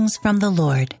blessings from the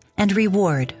Lord and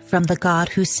reward from the God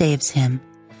who saves him.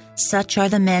 Such are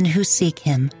the men who seek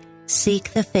Him,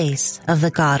 seek the face of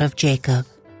the God of Jacob.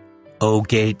 O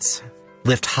gates,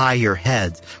 lift high your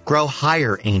heads, grow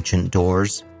higher, ancient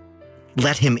doors.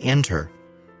 Let Him enter,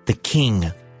 the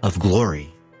King of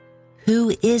glory.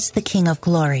 Who is the King of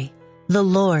glory? The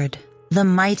Lord, the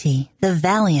mighty, the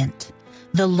valiant,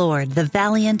 the Lord, the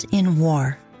valiant in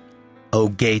war. O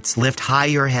gates, lift high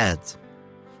your heads,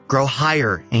 grow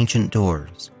higher, ancient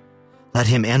doors. Let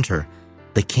Him enter,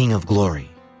 the King of glory.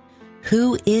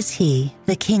 Who is He,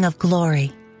 the King of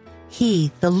glory?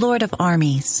 He, the Lord of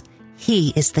armies.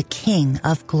 He is the King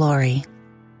of glory.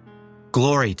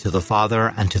 Glory to the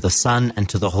Father, and to the Son, and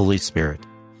to the Holy Spirit.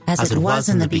 As it was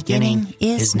in the beginning,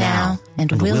 is now,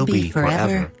 and will be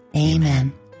forever.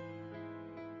 Amen.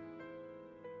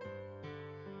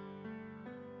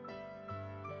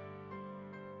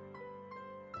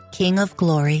 King of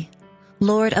glory,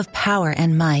 Lord of power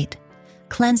and might,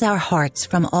 cleanse our hearts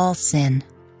from all sin.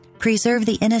 Preserve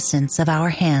the innocence of our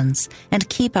hands, and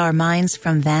keep our minds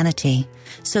from vanity,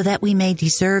 so that we may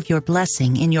deserve your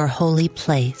blessing in your holy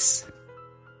place.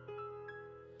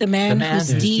 The man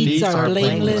whose deeds are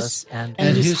blameless and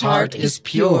whose heart is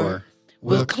pure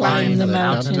will climb the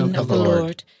mountain of the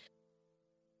Lord.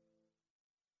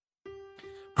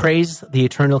 Praise the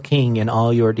eternal King in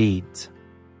all your deeds.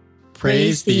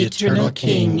 Praise the eternal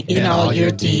King in all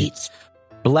your deeds.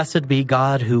 Blessed be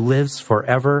God who lives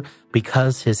forever,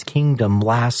 because his kingdom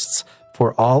lasts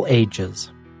for all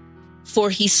ages. For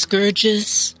he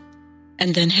scourges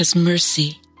and then has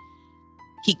mercy.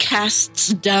 He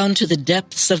casts down to the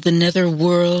depths of the nether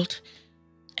world,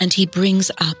 and he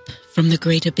brings up from the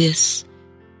great abyss.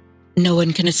 No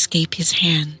one can escape his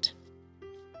hand.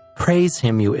 Praise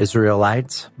him, you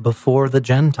Israelites, before the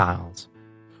Gentiles.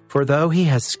 For though he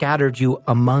has scattered you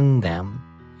among them,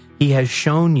 he has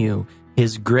shown you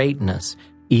his greatness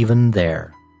even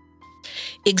there.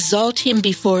 Exalt him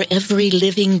before every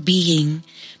living being,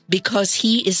 because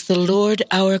he is the Lord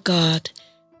our God,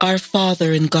 our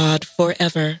Father and God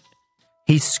forever.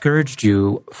 He scourged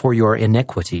you for your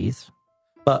iniquities,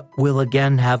 but will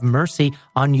again have mercy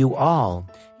on you all.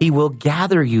 He will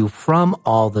gather you from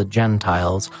all the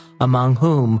Gentiles among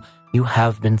whom you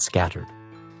have been scattered.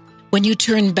 When you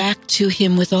turn back to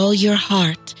him with all your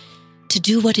heart to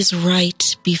do what is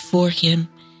right before him,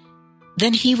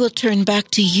 then he will turn back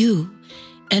to you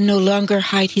and no longer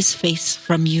hide his face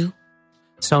from you.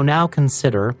 So now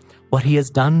consider what he has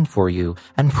done for you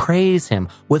and praise him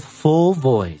with full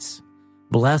voice.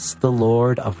 Bless the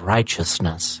Lord of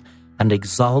righteousness and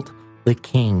exalt the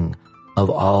King of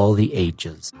all the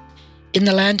ages. In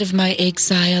the land of my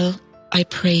exile, I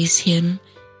praise him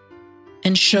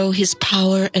and show his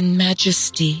power and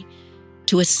majesty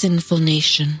to a sinful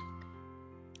nation.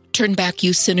 Turn back,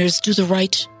 you sinners, do the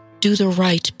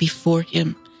right before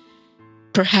him.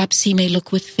 Perhaps he may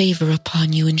look with favor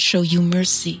upon you and show you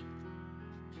mercy.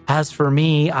 As for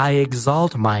me, I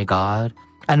exalt my God,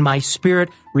 and my spirit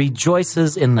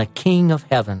rejoices in the King of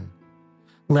heaven.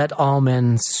 Let all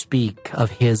men speak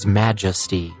of his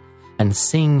majesty and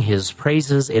sing his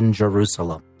praises in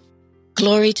Jerusalem.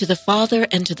 Glory to the Father,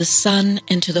 and to the Son,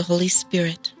 and to the Holy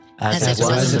Spirit. As it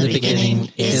was in the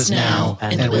beginning, is now,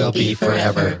 and will be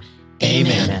forever.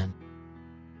 Amen.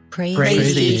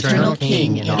 Praise the eternal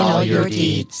King in all your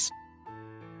deeds.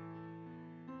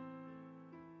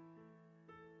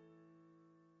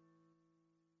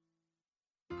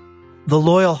 The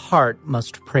loyal heart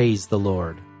must praise the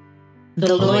Lord.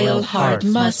 The loyal heart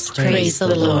must praise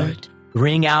the Lord.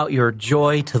 Ring out your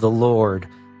joy to the Lord,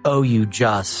 O you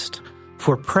just,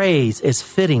 for praise is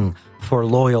fitting for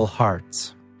loyal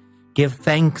hearts. Give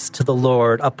thanks to the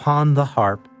Lord upon the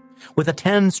harp. With a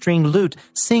 10-string lute,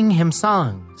 sing him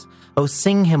songs. O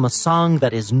sing him a song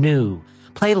that is new.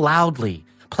 Play loudly,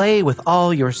 play with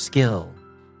all your skill.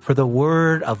 For the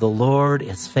word of the Lord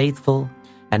is faithful,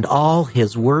 and all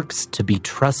his works to be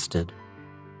trusted.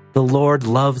 The Lord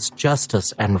loves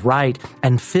justice and right,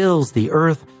 and fills the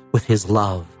earth with his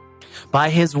love. By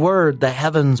his word the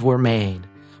heavens were made,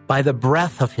 by the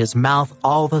breath of his mouth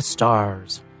all the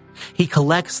stars. He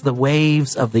collects the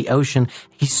waves of the ocean,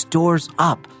 he stores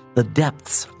up the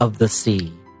depths of the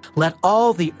sea. Let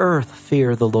all the earth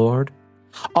fear the Lord.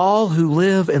 All who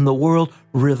live in the world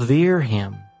revere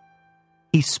him.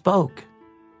 He spoke,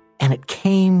 and it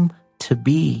came to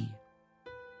be.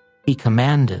 He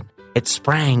commanded, it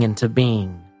sprang into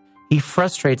being. He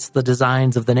frustrates the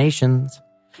designs of the nations.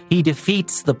 He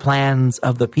defeats the plans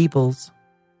of the peoples.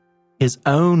 His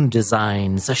own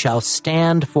designs shall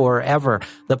stand forever,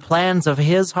 the plans of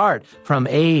his heart from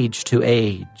age to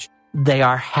age. They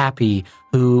are happy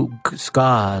whose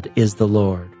God is the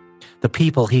Lord, the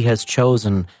people he has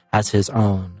chosen as his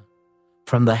own.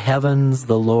 From the heavens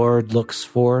the Lord looks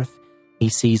forth, he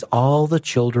sees all the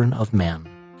children of men.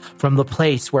 From the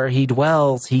place where he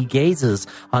dwells, he gazes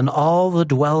on all the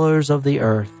dwellers of the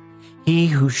earth. He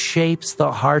who shapes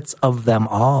the hearts of them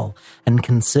all and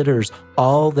considers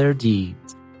all their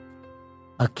deeds.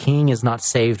 A king is not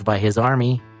saved by his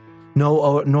army,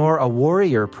 nor a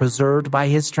warrior preserved by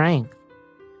his strength.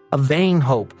 A vain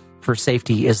hope for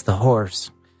safety is the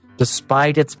horse.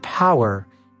 Despite its power,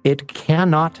 it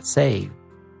cannot save.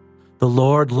 The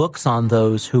Lord looks on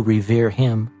those who revere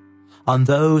him, on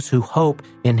those who hope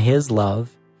in his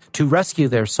love, to rescue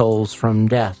their souls from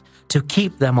death, to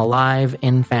keep them alive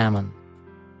in famine.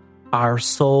 Our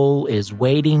soul is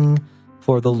waiting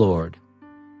for the Lord.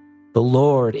 The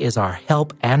Lord is our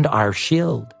help and our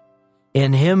shield.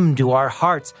 In him do our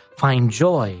hearts find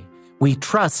joy. We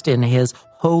trust in his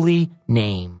holy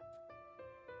name.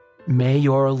 May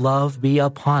your love be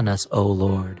upon us, O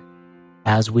Lord,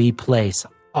 as we place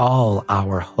all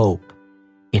our hope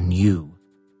in you.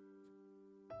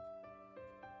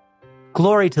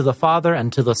 Glory to the Father,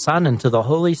 and to the Son, and to the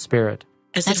Holy Spirit.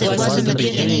 As it was in the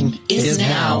beginning, is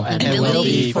now, and will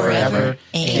be forever.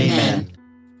 Amen.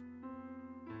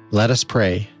 Let us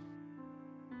pray.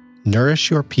 Nourish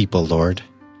your people, Lord,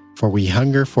 for we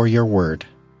hunger for your word.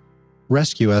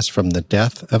 Rescue us from the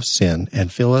death of sin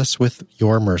and fill us with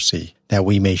your mercy, that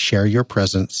we may share your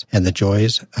presence and the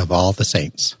joys of all the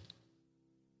saints.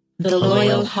 The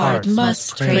loyal heart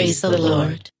must praise the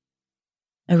Lord.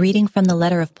 A reading from the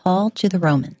letter of Paul to the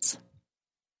Romans.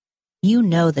 You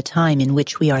know the time in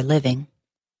which we are living.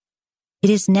 It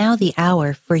is now the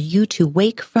hour for you to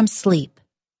wake from sleep,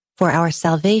 for our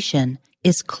salvation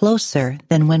is closer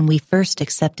than when we first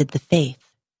accepted the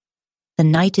faith. The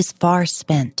night is far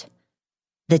spent.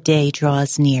 The day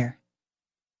draws near.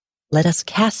 Let us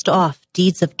cast off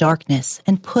deeds of darkness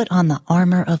and put on the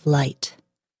armor of light.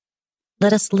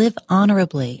 Let us live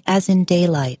honorably as in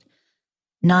daylight,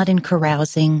 not in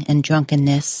carousing and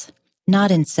drunkenness, not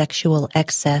in sexual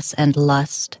excess and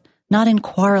lust, not in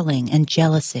quarreling and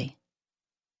jealousy.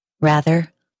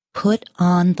 Rather, put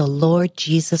on the Lord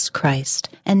Jesus Christ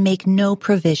and make no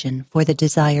provision for the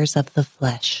desires of the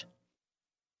flesh.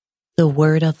 The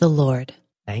word of the Lord.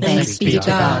 Thanks be to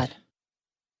God.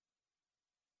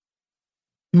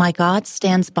 My God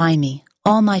stands by me.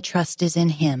 All my trust is in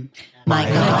him. My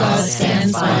God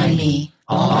stands by me.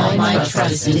 All my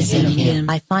trust is in him.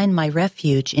 I find my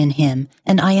refuge in him,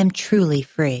 and I am truly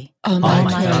free. All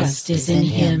my trust is in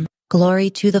him. Glory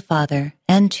to the Father,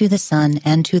 and to the Son,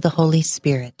 and to the Holy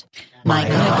Spirit. My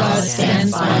God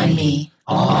stands by me.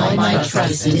 All my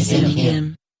trust is in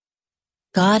him.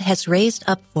 God has raised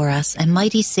up for us a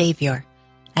mighty Savior,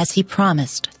 as he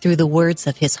promised through the words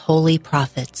of his holy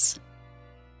prophets.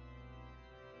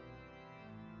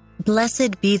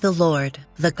 Blessed be the Lord,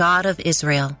 the God of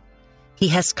Israel. He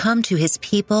has come to his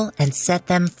people and set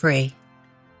them free.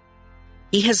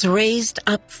 He has raised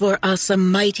up for us a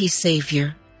mighty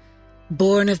Savior,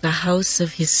 born of the house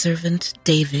of his servant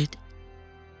David.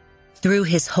 Through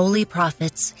his holy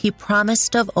prophets, he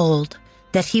promised of old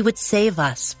that he would save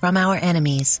us from our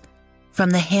enemies,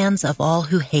 from the hands of all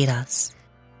who hate us.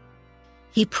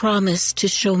 He promised to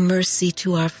show mercy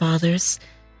to our fathers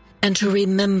and to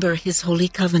remember his holy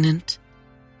covenant.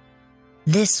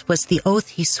 This was the oath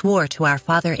he swore to our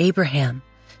father Abraham,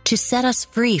 to set us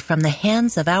free from the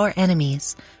hands of our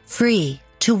enemies, free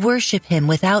to worship him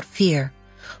without fear,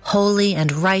 holy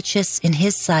and righteous in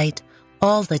his sight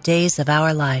all the days of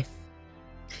our life.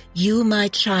 You, my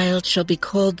child, shall be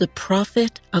called the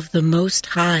prophet of the Most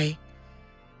High,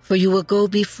 for you will go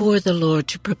before the Lord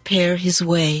to prepare his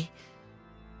way,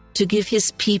 to give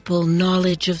his people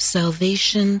knowledge of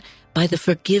salvation by the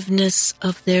forgiveness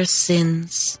of their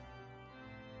sins.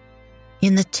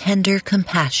 In the tender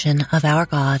compassion of our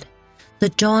God, the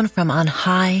dawn from on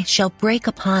high shall break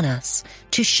upon us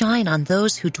to shine on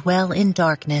those who dwell in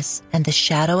darkness and the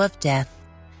shadow of death,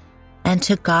 and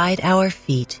to guide our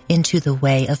feet into the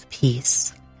way of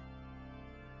peace.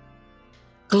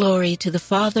 Glory to the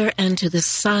Father, and to the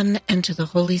Son, and to the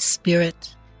Holy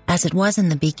Spirit. As it was in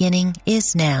the beginning,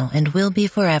 is now, and will be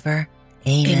forever.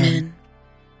 Amen. Amen.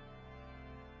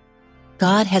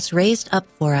 God has raised up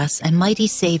for us a mighty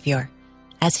Savior,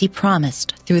 as he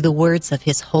promised through the words of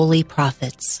his holy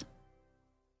prophets.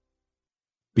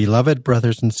 Beloved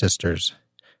brothers and sisters,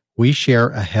 we share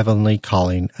a heavenly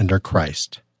calling under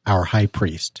Christ, our high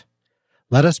priest.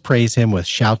 Let us praise him with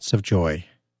shouts of joy.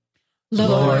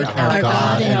 Lord, our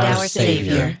God and our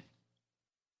Savior.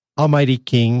 Almighty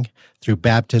King, through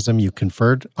baptism you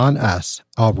conferred on us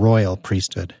a royal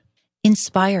priesthood.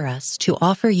 Inspire us to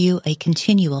offer you a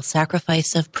continual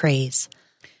sacrifice of praise.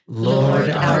 Lord,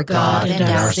 our God and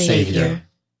our Savior.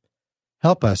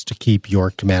 Help us to keep your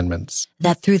commandments,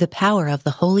 that through the power of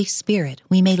the Holy Spirit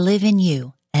we may live in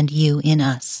you and you in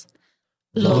us.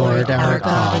 Lord, our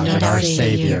God and our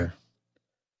Savior.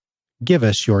 Give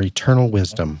us your eternal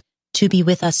wisdom, to be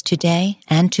with us today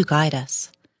and to guide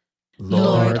us.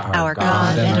 Lord, our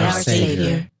God and our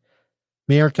Savior.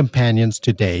 May our companions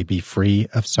today be free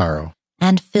of sorrow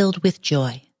and filled with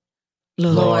joy.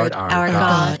 Lord, our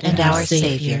God and our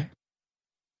Savior.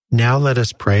 Now let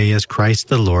us pray as Christ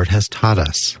the Lord has taught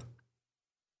us.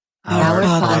 Our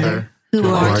Father,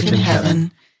 who art in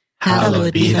heaven,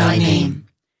 hallowed be thy name.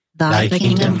 Thy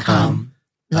kingdom come,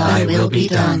 thy will be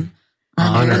done,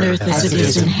 on earth as it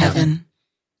is in heaven.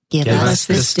 Give us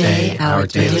this day our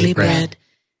daily bread,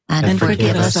 and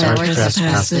forgive us our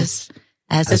trespasses,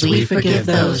 as we forgive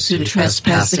those who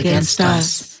trespass against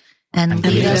us. And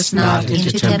lead us not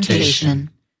into temptation,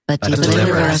 but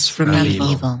deliver us from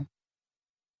evil.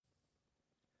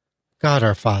 God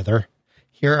our Father,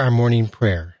 hear our morning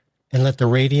prayer, and let the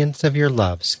radiance of your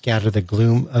love scatter the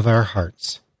gloom of our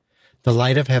hearts. The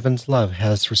light of heaven's love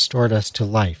has restored us to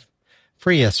life.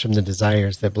 Free us from the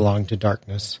desires that belong to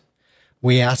darkness.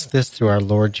 We ask this through our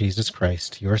Lord Jesus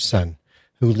Christ, your Son,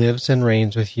 who lives and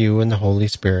reigns with you in the Holy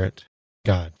Spirit,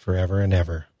 God, forever and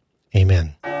ever.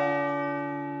 Amen.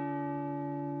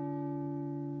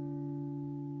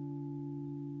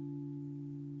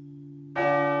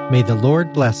 May the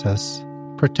Lord bless us,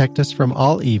 protect us from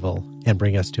all evil, and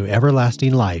bring us to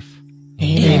everlasting life.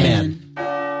 Amen.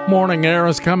 Morning Air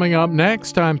is coming up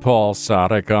next. I'm Paul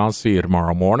Sadek. I'll see you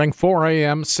tomorrow morning, 4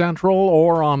 a.m. Central,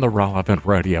 or on the Relevant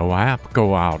Radio app.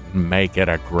 Go out and make it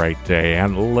a great day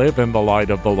and live in the light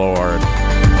of the Lord.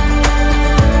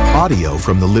 Audio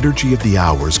from the Liturgy of the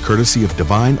Hours, courtesy of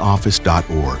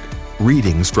DivineOffice.org.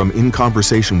 Readings from In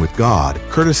Conversation with God,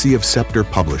 courtesy of Scepter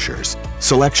Publishers.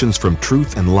 Selections from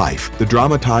Truth and Life, the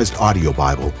dramatized audio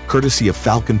Bible, courtesy of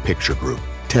Falcon Picture Group.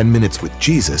 10 Minutes with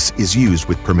Jesus is used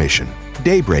with permission.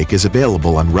 Daybreak is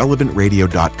available on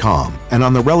RelevantRadio.com and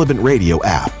on the Relevant Radio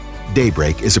app.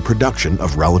 Daybreak is a production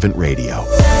of Relevant Radio.